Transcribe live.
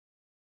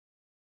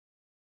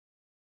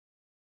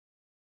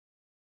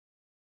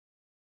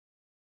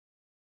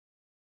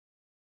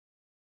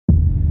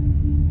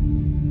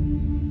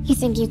You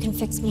think you can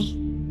fix me?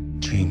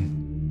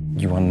 Jean,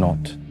 you are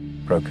not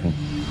broken.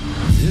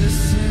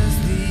 This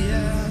is the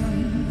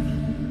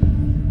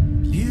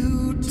end,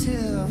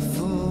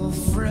 beautiful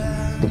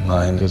friend. The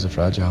mind is a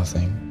fragile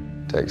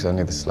thing. Takes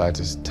only the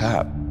slightest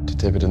tap to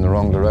tip it in the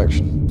wrong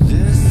direction.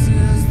 This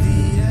is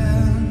the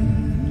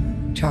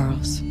end.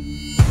 Charles,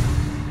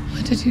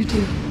 what did you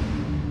do?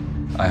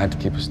 I had to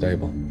keep her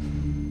stable.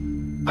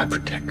 I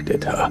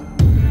protected her.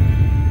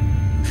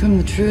 From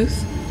the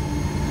truth?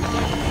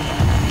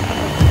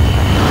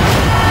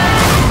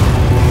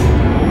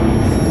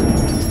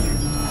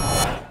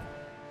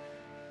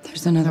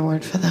 There's another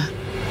word for that.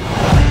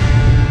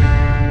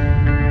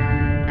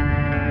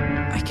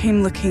 I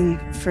came looking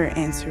for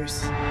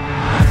answers.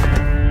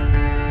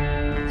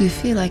 You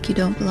feel like you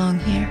don't belong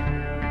here.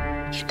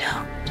 You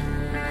don't.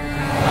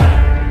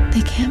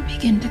 They can't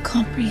begin to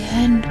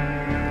comprehend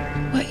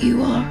what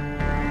you are.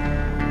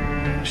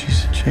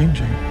 She's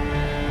changing.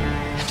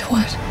 And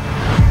what?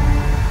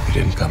 You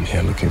didn't come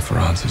here looking for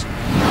answers.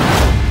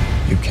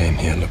 You came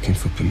here looking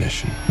for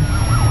permission.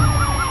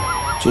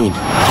 Jean.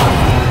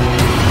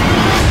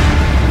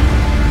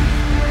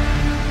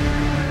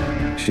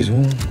 She's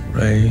all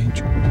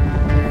rage,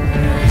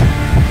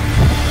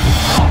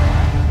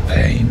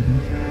 pain,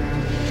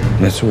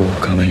 and it's all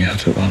coming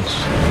out at once.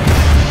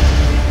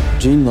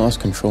 Jean lost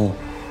control,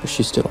 but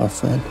she's still our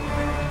friend.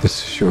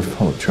 This is your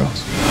fault,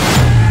 Charles.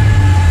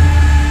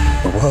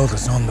 The world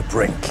is on the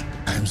brink.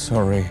 I'm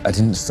sorry I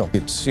didn't stop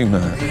it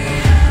sooner.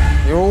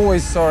 You're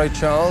always sorry,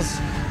 Charles,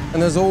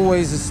 and there's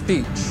always a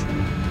speech,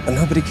 and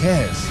nobody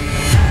cares.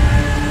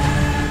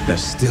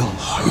 There's still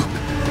hope.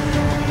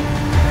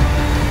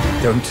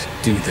 Don't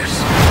do this.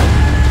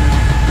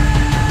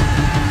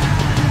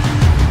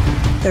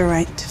 They're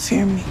right to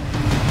fear me.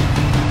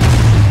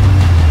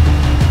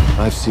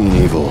 I've seen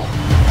evil.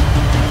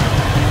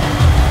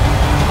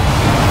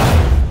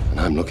 And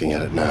I'm looking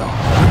at it now.